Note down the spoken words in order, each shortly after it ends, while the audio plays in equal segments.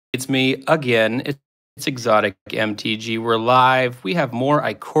It's me again. It's Exotic MTG. We're live. We have more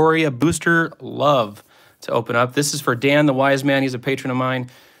Ikoria booster love to open up. This is for Dan, the wise man. He's a patron of mine.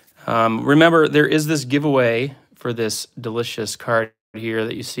 Remember, there is this giveaway for this delicious card here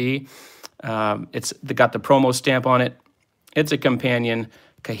that you see. It's got the promo stamp on it. It's a companion,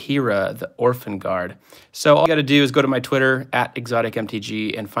 Kahira, the Orphan Guard. So all you got to do is go to my Twitter,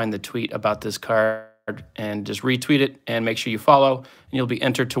 @ExoticMTG, and find the tweet about this card and just retweet it and make sure you follow, and you'll be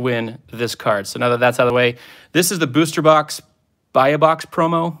entered to win this card. So now that that's out of the way, this is the booster box, buy a box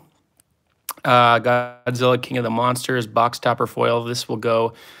promo. Godzilla, King of the Monsters, box topper foil. This will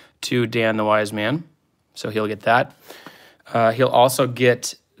go to Dan, the wise man. So he'll get that. He'll also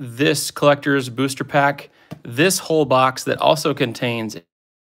get this collector's booster pack, this whole box that also contains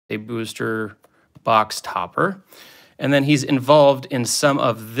a booster box topper. And then he's involved in some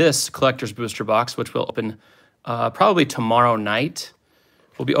of this collector's booster box, which will open probably tomorrow night.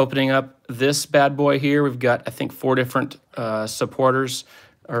 We'll be opening up this bad boy here. We've got, I think, 4 different supporters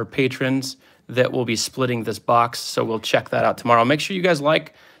or patrons that will be splitting this box. So we'll check that out tomorrow. Make sure you guys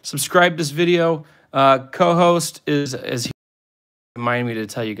like, subscribe to this video. Co-host is he reminded me to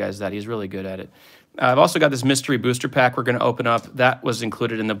tell you guys that. He's really good at it. I've also got this mystery booster pack we're going to open up. That was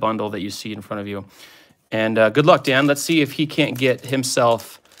included in the bundle that you see in front of you. And good luck, Dan. Let's see if he can't get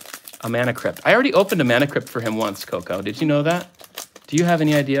himself a Mana Crypt. I already opened a Mana Crypt for him once, Coco. Did you know that? Do you have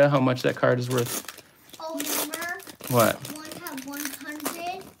any idea how much that card is worth? Oh, remember? What? One had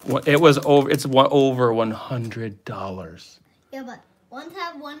 100. What? It was over. It's over $100. Yeah, but one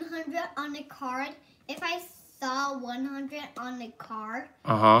had 100 on the card. If I saw 100 on the card,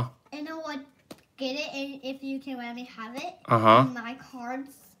 and I would get it, and if you can let me have it, on my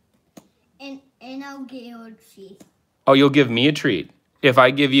cards. And I'll give you a treat. Oh, you'll give me a treat? If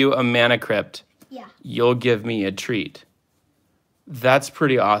I give you a Mana Crypt, yeah, you'll give me a treat. That's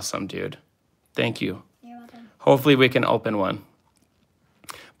pretty awesome, dude. Thank you. You're welcome. Hopefully we can open one.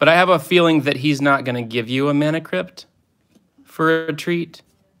 But I have a feeling that he's not going to give you a Mana Crypt for a treat.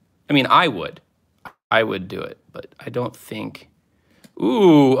 I mean, I would. I would do it, but I don't think...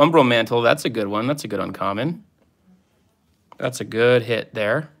 Ooh, Umbral Mantle. That's a good one. That's a good uncommon. That's a good hit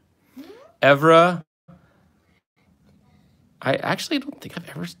there. Evra. I actually don't think I've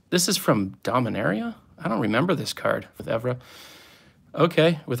ever... This is from Dominaria? I don't remember this card with Evra.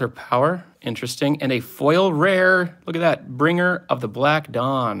 Okay, with her power. Interesting. And a foil rare. Look at that. Bringer of the Black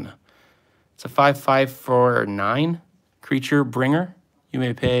Dawn. It's a 5/5 for 9. Creature Bringer. You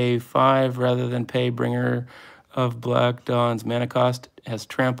may pay 5 rather than pay Bringer of Black Dawn's mana cost. It has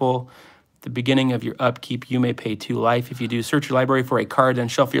trample. The beginning of your upkeep, you may pay 2 life. If you do, search your library for a card, then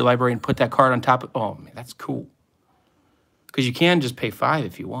shuffle your library and put that card on top of... Oh, man, that's cool. Because you can just pay 5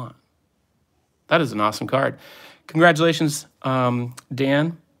 if you want. That is an awesome card. Congratulations,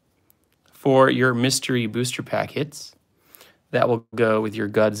 Dan, for your mystery booster pack hits. That will go with your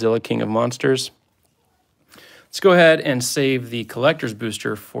Godzilla, King of Monsters. Let's go ahead and save the collector's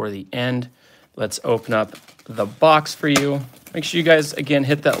booster for the end. Let's open up the box for you. Make sure you guys, again,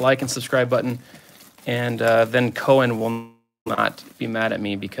 hit that like and subscribe button. And then Cohen will not be mad at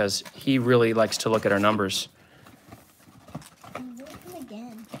me because he really likes to look at our numbers.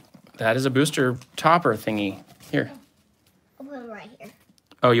 Again. That is a booster topper thingy. Here. I'll put it right here.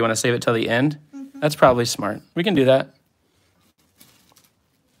 Oh, you want to save it till the end? That's probably smart. We can do that.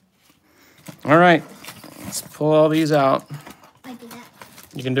 All right. Let's pull all these out. I do that.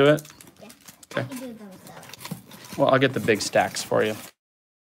 You can do it? Yeah. Okay. I can do those out. Well, I'll get the big stacks for you.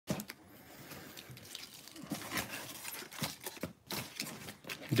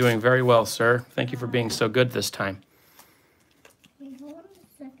 Doing very well, sir. Thank you for being so good this time. Wait, hold on a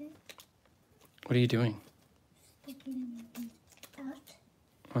second. What are you doing? Sticking them out.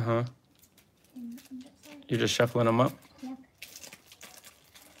 Uh-huh. You're just shuffling them up? Yep.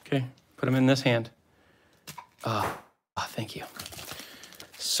 Okay, put them in this hand. Oh, thank you.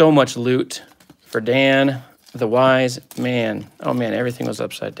 So much loot for Dan, the wise man. Oh, man, everything was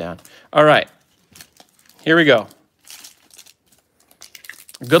upside down. All right, here we go.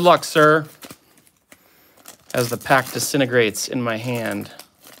 Good luck, sir, as the pack disintegrates in my hand.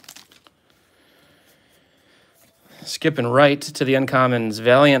 Skipping right to the uncommons,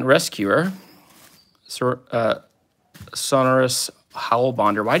 Valiant Rescuer, Sonorous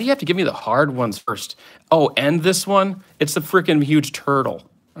Howlbonder. Why do you have to give me the hard ones first? Oh, and this one? It's the freaking huge turtle.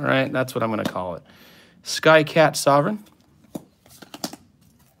 All right, that's what I'm going to call it. Skycat Sovereign.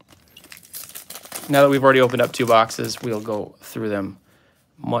 Now that we've already opened up 2 boxes, we'll go through them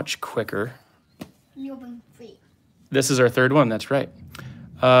much quicker. You open 3. This is our 3rd one, that's right.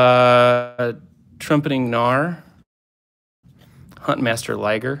 Trumpeting Gnar. Huntmaster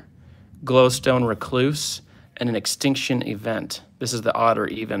Liger, Glowstone Recluse, and an Extinction Event. This is the odd or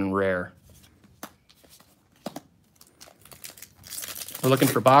even rare. We're looking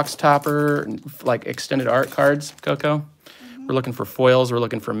for box topper, like extended art cards, Coco. We're looking for foils. We're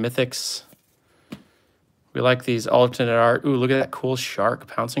looking for mythics. We like these alternate art. Ooh, look at that cool shark,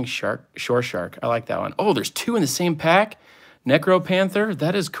 pouncing shark, shore shark. I like that one. Oh, there's two in the same pack. Necropanther,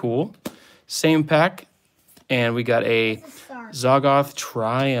 that is cool. Same pack. And we got a Zoggoth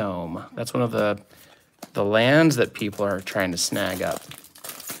Triome. That's one of the lands that people are trying to snag up.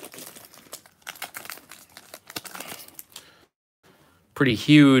 Pretty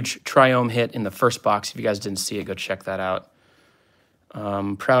huge Triome hit in the first box. If you guys didn't see it, go check that out.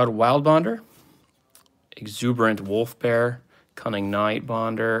 Proud Wild Bonder, Exuberant Wolf Bear, Cunning Night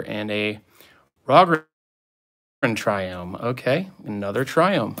Bonder, and a Rogren Triome. Okay, another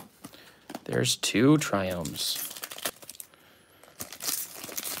Triome. There's two Triomes.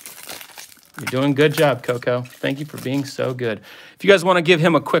 You're doing a good job, Coco. Thank you for being so good. If you guys want to give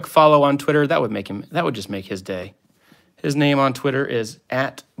him a quick follow on Twitter, that would just make his day. His name on Twitter is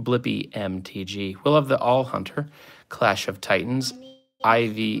 @BlippyMTG. We'll have the All Hunter, Clash of Titans,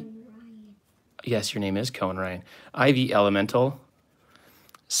 Ivy. Yes, your name is Cohen Ryan. Ivy Elemental,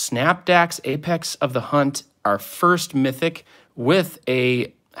 Snapdax Apex of the Hunt, our first mythic with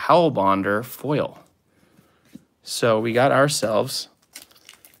a Howlbonder foil. So we got ourselves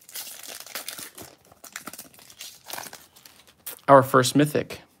our first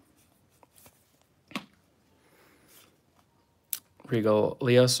mythic. Regal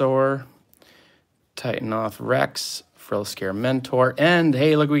Leosaur, Titanoth Rex, Frillscare Mentor, and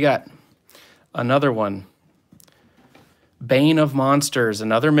hey, look, we got another one. Bane of Monsters,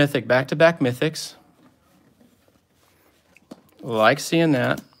 another mythic, back-to-back mythics. Like seeing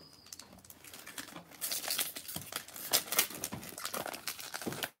that.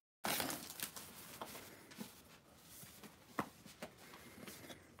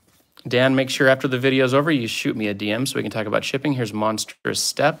 Dan, make sure after the video's over, you shoot me a DM so we can talk about shipping. Here's Monstrous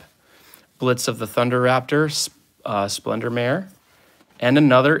Step, Blitz of the Thunder Raptor, Splendor Mare, and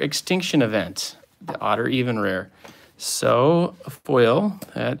another Extinction Event, the odd or even rare. So, a foil,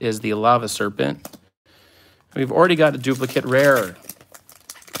 that is the Lava Serpent. We've already got a duplicate rare.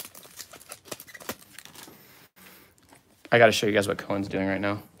 I got to show you guys what Cohen's doing right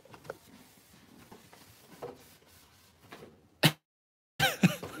now.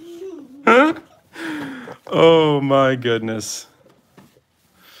 Oh my goodness.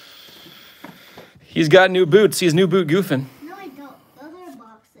 He's got new boots. He's new boot goofing. No, I don't. Those are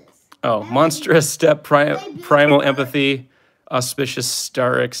boxes. Oh, Monstrous Step, Primal Empathy, Auspicious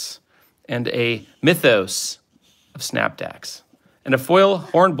Starix, and a Mythos of Snapdax. And a foil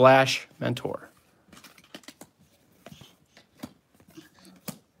Hornblash Mentor.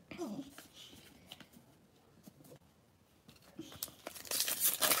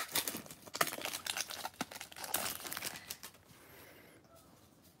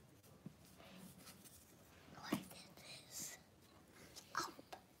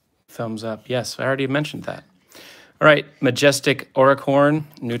 Thumbs up. Yes, I already mentioned that. All right, Majestic Auricorn,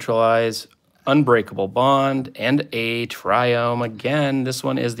 Neutralize, Unbreakable Bond, and a Triome. Again, this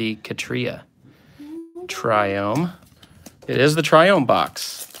one is the Katria Triome. It is the Triome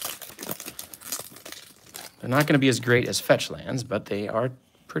box. They're not going to be as great as fetch lands, but they are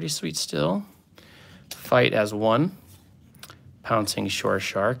pretty sweet still. Fight as one, Pouncing Shore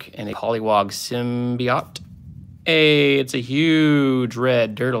Shark, and a Pollywog Symbiote. Hey, it's a huge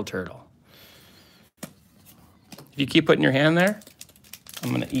red turtle. If you keep putting your hand there, I'm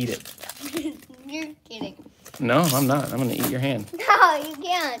going to eat it. You're kidding. No, I'm not. I'm going to eat your hand. No, you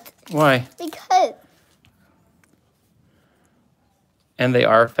can't. Why? Because. And they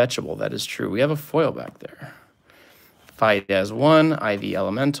are fetchable. That is true. We have a foil back there. Fight as one, Ivy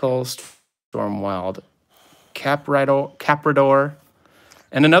Elemental, Stormwild Caprador,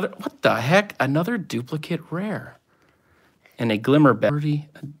 and another, what the heck? Another duplicate rare. And a Glimmer Berry.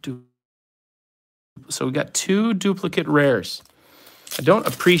 So we got two duplicate rares. I don't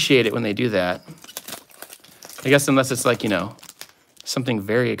appreciate it when they do that. I guess unless it's like, you know, something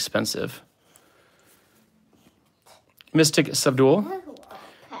very expensive. Mystic Subdual,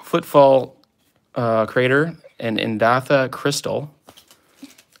 Footfall Crater, and Indatha Crystal,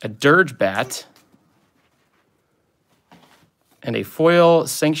 a Dirge Bat, and a foil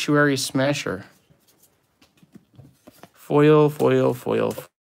Sanctuary Smasher. Foil.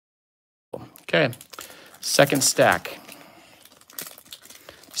 Okay, second stack.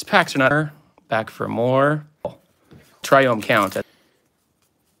 These packs are not back for more. Triome count.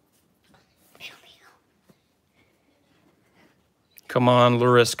 Come on,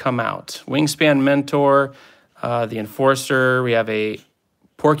 Lurrus, come out. Wingspan Mentor, the Enforcer. We have a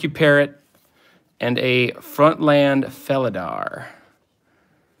Porcuparrot and a Frontland Felidar.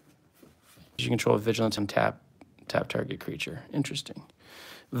 You control Vigilance and tap target creature. Interesting.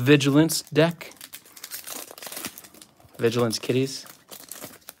 Vigilance deck. Vigilance kitties.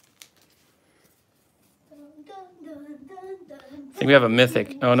 I think we have a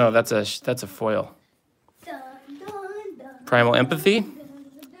mythic. Oh no, that's a foil. Primal Empathy.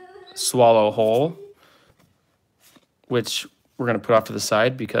 Swallow Hole, which we're going to put off to the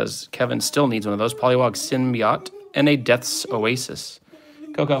side because Kevin still needs one of those. Polywog Symbiote and a Death's Oasis.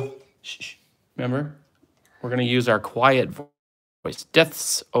 Coco, shh. Remember, we're going to use our quiet voice.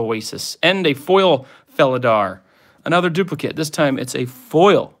 Death's Oasis and a foil Felidar. Another duplicate. This time it's a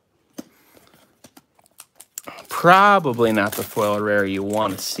foil. Probably not the foil rare you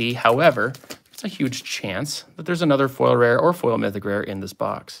want to see. However, it's a huge chance that there's another foil rare or foil mythic rare in this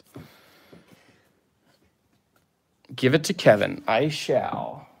box. Give it to Kevin. I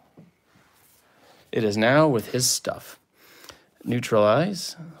shall. It is now with his stuff.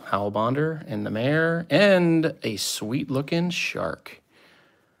 Neutralize, Howlbonder, and the Mare, and a sweet-looking shark.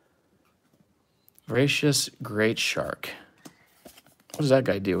 Voracious Great Shark. What does that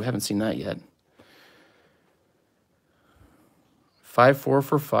guy do? We haven't seen that yet. 5/4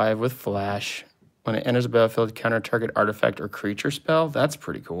 for 5 with Flash. When it enters the battlefield, counter target artifact or creature spell. That's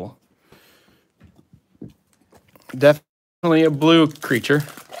pretty cool. Definitely a blue creature.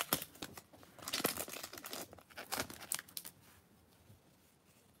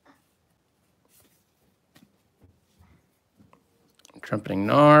 Trumpeting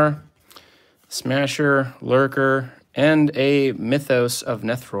Gnar, Smasher, Lurker, and a Mythos of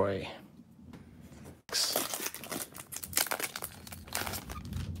Nethroi.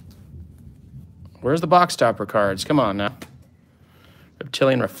 Where's the box topper cards? Come on now.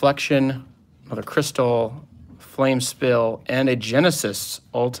 Reptilian Reflection, another Crystal, Flame Spill, and a Genesis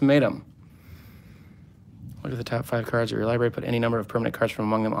Ultimatum. Look at the top 5 cards of your library. Put any number of permanent cards from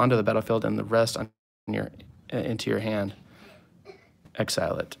among them onto the battlefield and the rest on into your hand.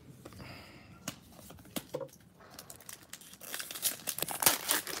 Exile it.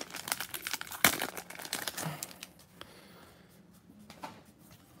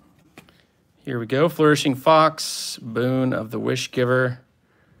 Here we go. Flourishing Fox, Boon of the Wish Giver,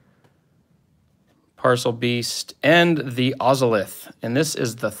 Parcel Beast, and the Ozolith. And this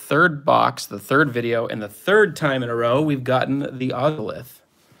is the third box, the third video, and the third time in a row we've gotten the Ozolith.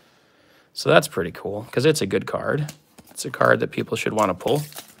 So that's pretty cool, because it's a good card. It's a card that people should want to pull.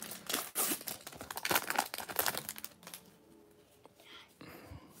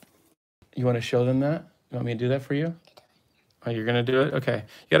 You want to show them that? You want me to do that for you? Oh, you're gonna do it? Okay.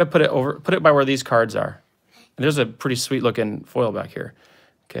 You gotta put it by where these cards are. And there's a pretty sweet looking foil back here.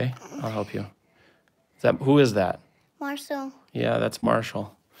 Okay, I'll help you. Who is that? Marshall. Yeah, that's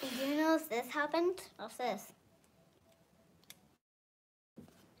Marshall. Did you know if this happened? What's this?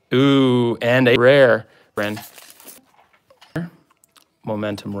 Ooh, and a rare friend.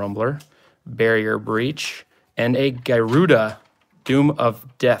 Momentum Rumbler, Barrier Breach, and a Garuda, Doom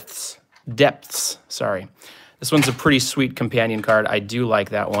of Depths, sorry. This one's a pretty sweet companion card. I do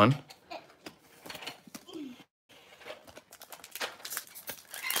like that one.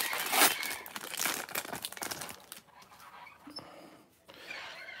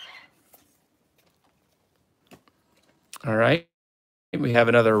 All right. We have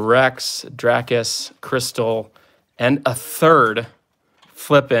another Rex, Dracus, Crystal, and a third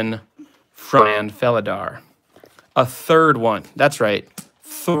flippin' Frontland Felidar. A third one. That's right.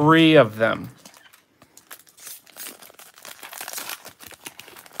 3 of them.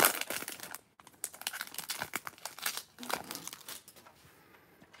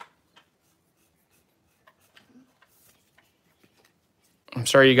 I'm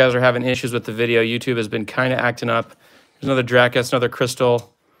sorry you guys are having issues with the video. YouTube has been kind of acting up. There's another Dracus, another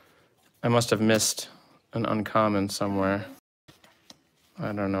Crystal. I must have missed an uncommon somewhere.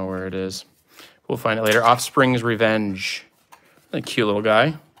 I don't know where it is. We'll find it later. Offspring's Revenge. A cute little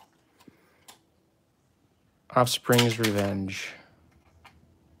guy. Offspring's Revenge.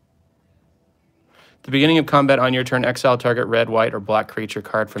 At the beginning of combat on your turn, exile target red, white, or black creature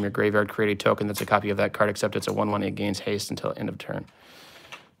card from your graveyard. Create a token that's a copy of that card, except it's a 1/1. It gains haste until end of turn.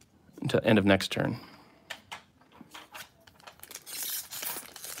 Until end of next turn.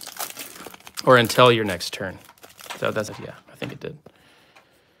 Or until your next turn. So that's it, yeah, I think it did.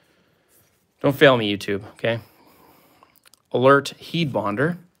 Don't fail me, YouTube, okay? Alert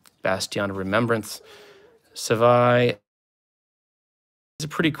Heedbonder, Bastion of Remembrance, Savai. It's a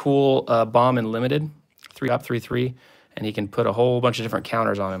pretty cool bomb in limited. 3 up, 3/3. and he can put a whole bunch of different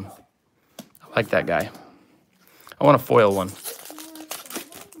counters on him. I like that guy. I want to foil one.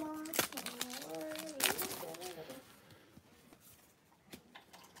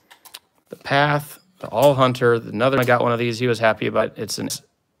 The Path, the All Hunter, another I got one of these. He was happy about it. It's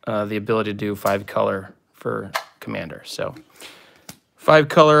the ability to do 5 color for commander. So 5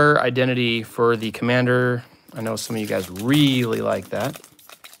 color identity for the commander. I know some of you guys really like that.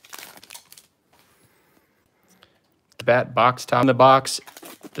 The bat box top in the box,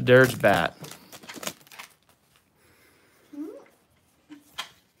 the Dirge bat.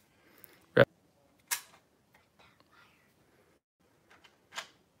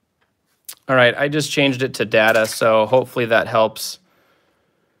 All right, I just changed it to data, so hopefully that helps.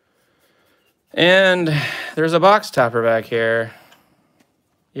 And there's a box topper back here.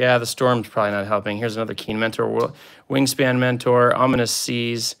 Yeah, the Storm's probably not helping. Here's another Keen Mentor, Wingspan Mentor, Ominous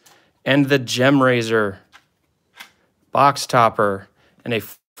Seas, and the Gem Raiser. Box topper, and a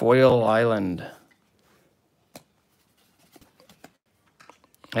foil island.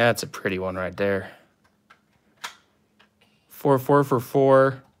 That's a pretty one right there. 4/4 for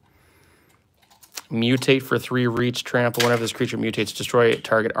 4. Mutate for 3 reach, trample. Whenever this creature mutates, destroy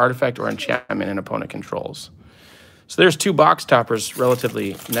target artifact or enchantment an opponent controls. So there's 2 box toppers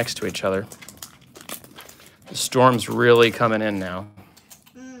relatively next to each other. The Storm's really coming in now.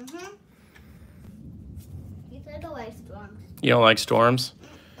 You don't like Storms?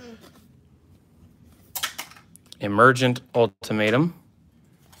 Emergent Ultimatum.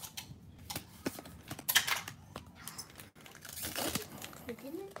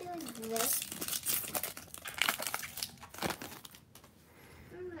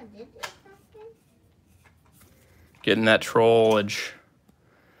 Getting that trollage.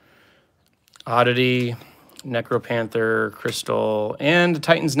 Oddity, Necropanther, Crystal, and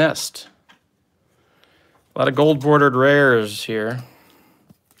Titan's Nest. A lot of gold bordered rares here.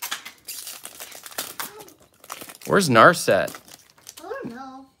 Where's Narset? I don't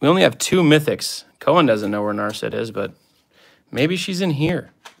know. We only have 2 mythics. Cohen doesn't know where Narset is, but maybe she's in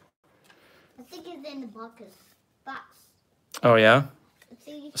here. I think it's in the box. Oh, yeah?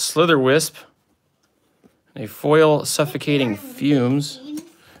 Slither Wisp. A foil Suffocating Fumes.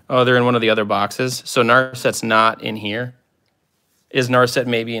 Oh, they're in one of the other boxes. So Narset's not in here. Is Narset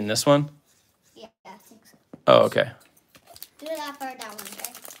maybe in this one? Yeah, I think so. Oh, okay. Do that for that one,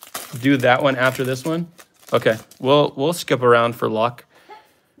 okay? Do that one after this one? Okay. We'll skip around for luck.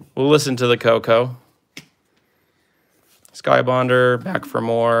 We'll listen to the Coco. Skybonder, Back for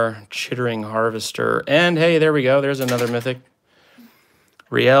More, Chittering Harvester, and hey, there we go. There's another mythic.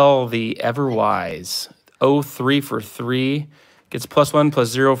 Riel the Everwise. 0/3 for 3. Gets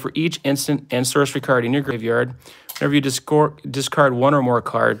 +1/+0 for each instant and sorcery card in your graveyard. Whenever you discard 1 or more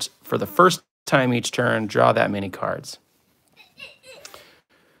cards for the first time each turn, draw that many cards.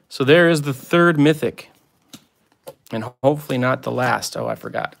 So there is the 3rd mythic. And hopefully not the last. Oh, I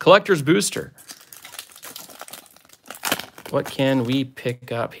forgot. Collector's Booster. What can we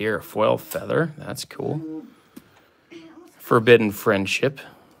pick up here? Foil Feather. That's cool. Forbidden Friendship.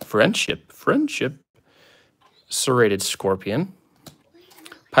 Friendship. Serrated Scorpion.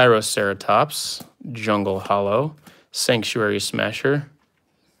 Pyroceratops. Jungle Hollow. Sanctuary Smasher.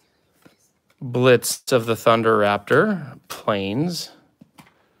 Blitz of the Thunder Raptor. Plains.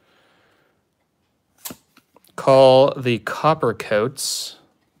 Call the Copper Coats.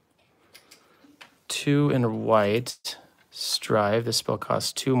 2 in white. Strive. This spell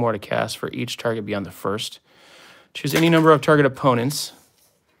costs 2 more to cast for each target beyond the first. Choose any number of target opponents.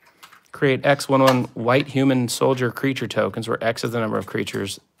 Create X11 white human soldier creature tokens, where X is the number of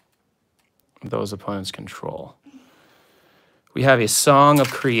creatures those opponents control. We have a Song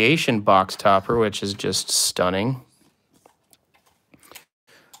of Creation box topper, which is just stunning.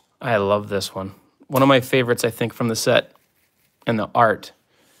 I love this one. One of my favorites, I think, from the set and the art.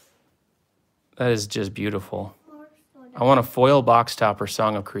 That is just beautiful. I want a foil box topper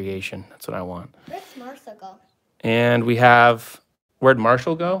Song of Creation. That's what I want. Where's Martha go? And we have, where'd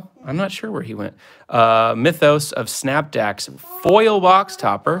Marshall go? I'm not sure where he went. Mythos of Snapdax foil box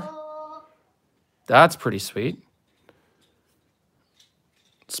topper. That's pretty sweet.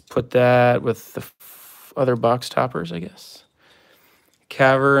 Let's put that with the other box toppers, I guess.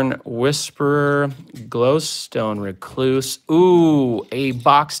 Cavern Whisperer, Glowstone Recluse. Ooh, a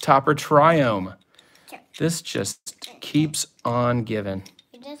box topper Triome. This just keeps on giving.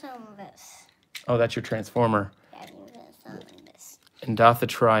 You did some of this. Oh, that's your Transformer. Yeah, you did some of this. And Dotha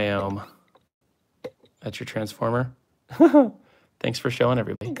Triome. That's your Transformer. Thanks for showing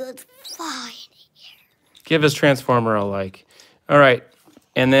everybody. Good find. Give his Transformer a like. All right.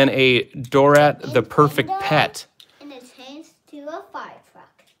 And then a Dorat, the Perfect Pet. And it's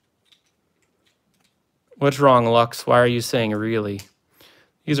What's wrong, Lux? Why are you saying really?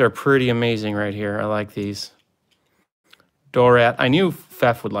 These are pretty amazing right here. I like these. Dorat. I knew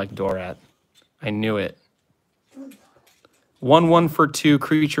Fef would like Dorat. I knew it. 1/1 for 2,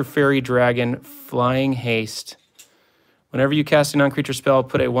 creature, fairy, dragon, flying haste. Whenever you cast a non-creature spell,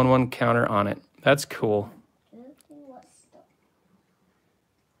 put a 1/1 counter on it. That's cool.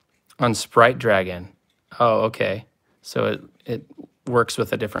 On Sprite Dragon. Oh, okay. So it works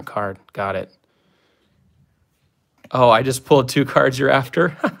with a different card. Got it. Oh, I just pulled 2 cards you're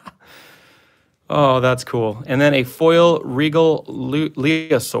after. Oh, that's cool. And then a foil Regal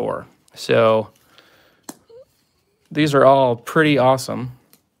Leosaur. So these are all pretty awesome.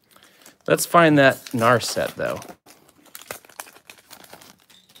 Let's find that Narset, though.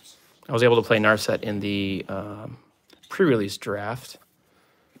 I was able to play Narset in the pre-release draft.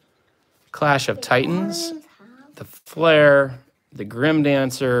 Clash of Titans, the Flare, the Grim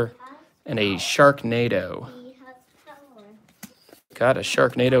Dancer, and a Sharknado. Got a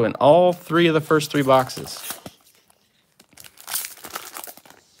Sharknado in all 3 of the first 3 boxes.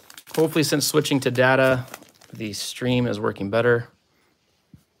 Hopefully, since switching to data, the stream is working better.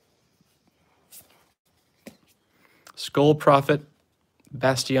 Skull Prophet,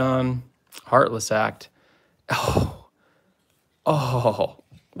 Bastion, Heartless Act. Oh,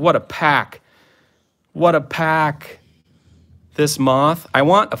 what a pack. What a pack. This moth. I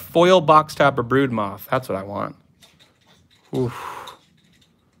want a foil box topper brood moth. That's what I want. Oof.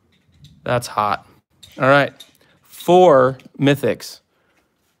 That's hot. All right. 4 mythics.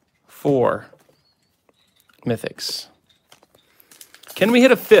 4 mythics. Can we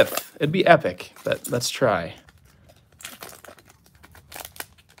hit a 5th? It'd be epic, but let's try.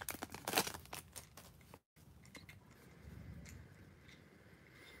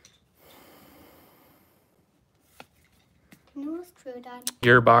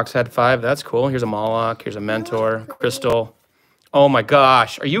 Your box had 5. That's cool. Here's a Moloch. Here's a Mentor. Crystal. Oh my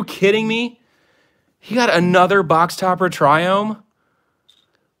gosh. Are you kidding me? He got another box topper Triome?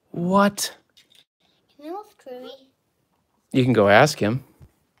 What? You can go ask him.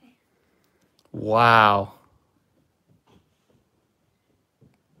 Wow.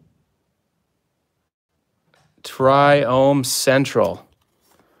 Triome Central.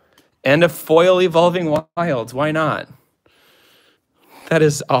 And a foil Evolving Wilds. Why not? That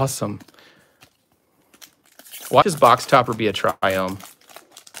is awesome. Watch his box topper be a Triome.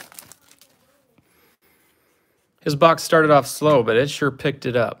 His box started off slow, but it sure picked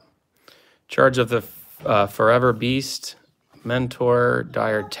it up. Charge of the Forever Beast, Mentor,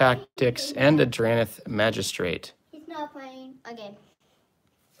 Dire Tactics, and a Dranith Magistrate. He's not playing a game.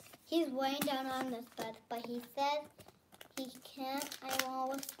 He's laying down on this bed, but he said he can't. I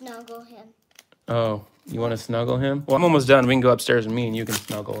want to snuggle him. Oh, you want to snuggle him? Well, I'm almost done. We can go upstairs and me and you can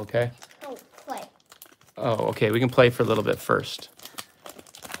snuggle, okay? Oh, play. Oh, okay. We can play for a little bit first.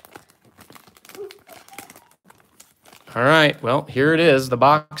 All right. Well, here it is, the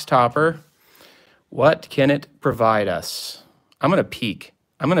box topper. What can it provide us? I'm going to peek.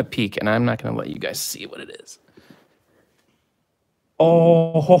 I'm going to peek, and I'm not going to let you guys see what it is.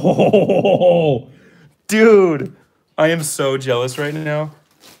 Oh, dude. I am so jealous right now.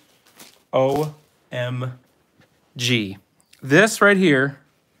 OMG. This right here.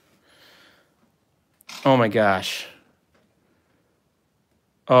 Oh, my gosh.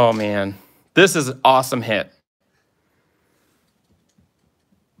 Oh, man. This is an awesome hit.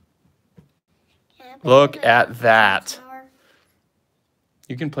 Look at that.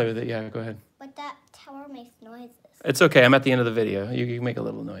 You can play with it. Yeah, go ahead. But that tower makes noises. It's okay. I'm at the end of the video. You can make a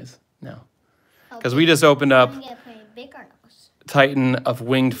little noise now. Because we just opened up Titan of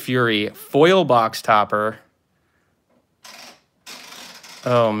Winged Fury. Foil box topper.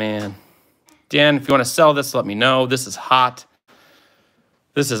 Oh, man. Dan, if you want to sell this, let me know. This is hot.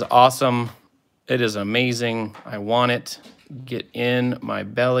 This is awesome. It is amazing. I want it. Get in my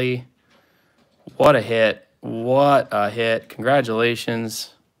belly. What a hit. What a hit.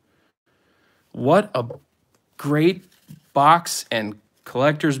 Congratulations. What a great box and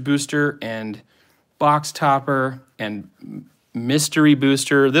collector's booster and box topper and mystery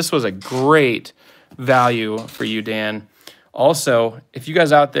booster. This was a great value for you, Dan. Also, if you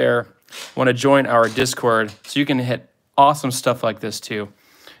guys out there want to join our Discord so you can hit awesome stuff like this too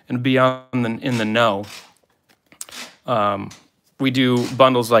and be in the know, we do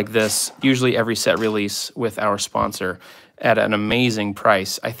bundles like this, usually every set release with our sponsor at an amazing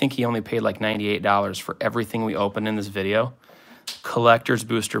price. I think he only paid like $98 for everything we opened in this video. Collector's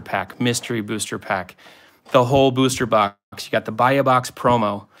booster pack, mystery booster pack, the whole booster box. You got the buy a box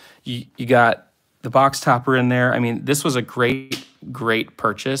promo. You got the box topper in there. I mean, this was a great, great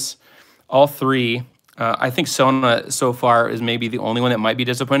purchase. All 3 I think Sona so far is maybe the only one that might be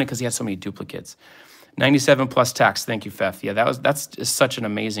disappointed because he has so many duplicates. 97 plus tax. Thank you, Fef. Yeah, that's just such an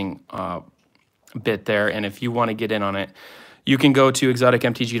amazing bit there. And if you want to get in on it, you can go to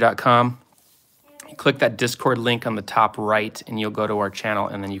ExoticMTG.com. Click that Discord link on the top right, and you'll go to our channel,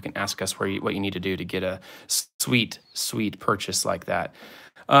 and then you can ask us what you need to do to get a sweet, sweet purchase like that.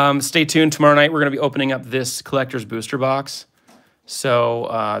 Stay tuned. Tomorrow night, we're going to be opening up this collector's booster box. So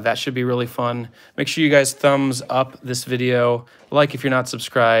that should be really fun. Make sure you guys thumbs up this video, like if you're not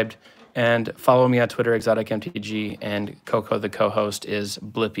subscribed, and follow me on Twitter, ExoticMTG, and Coco, the co-host, is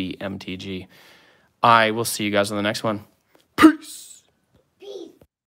BlippyMTG. I will see you guys on the next one. Peace!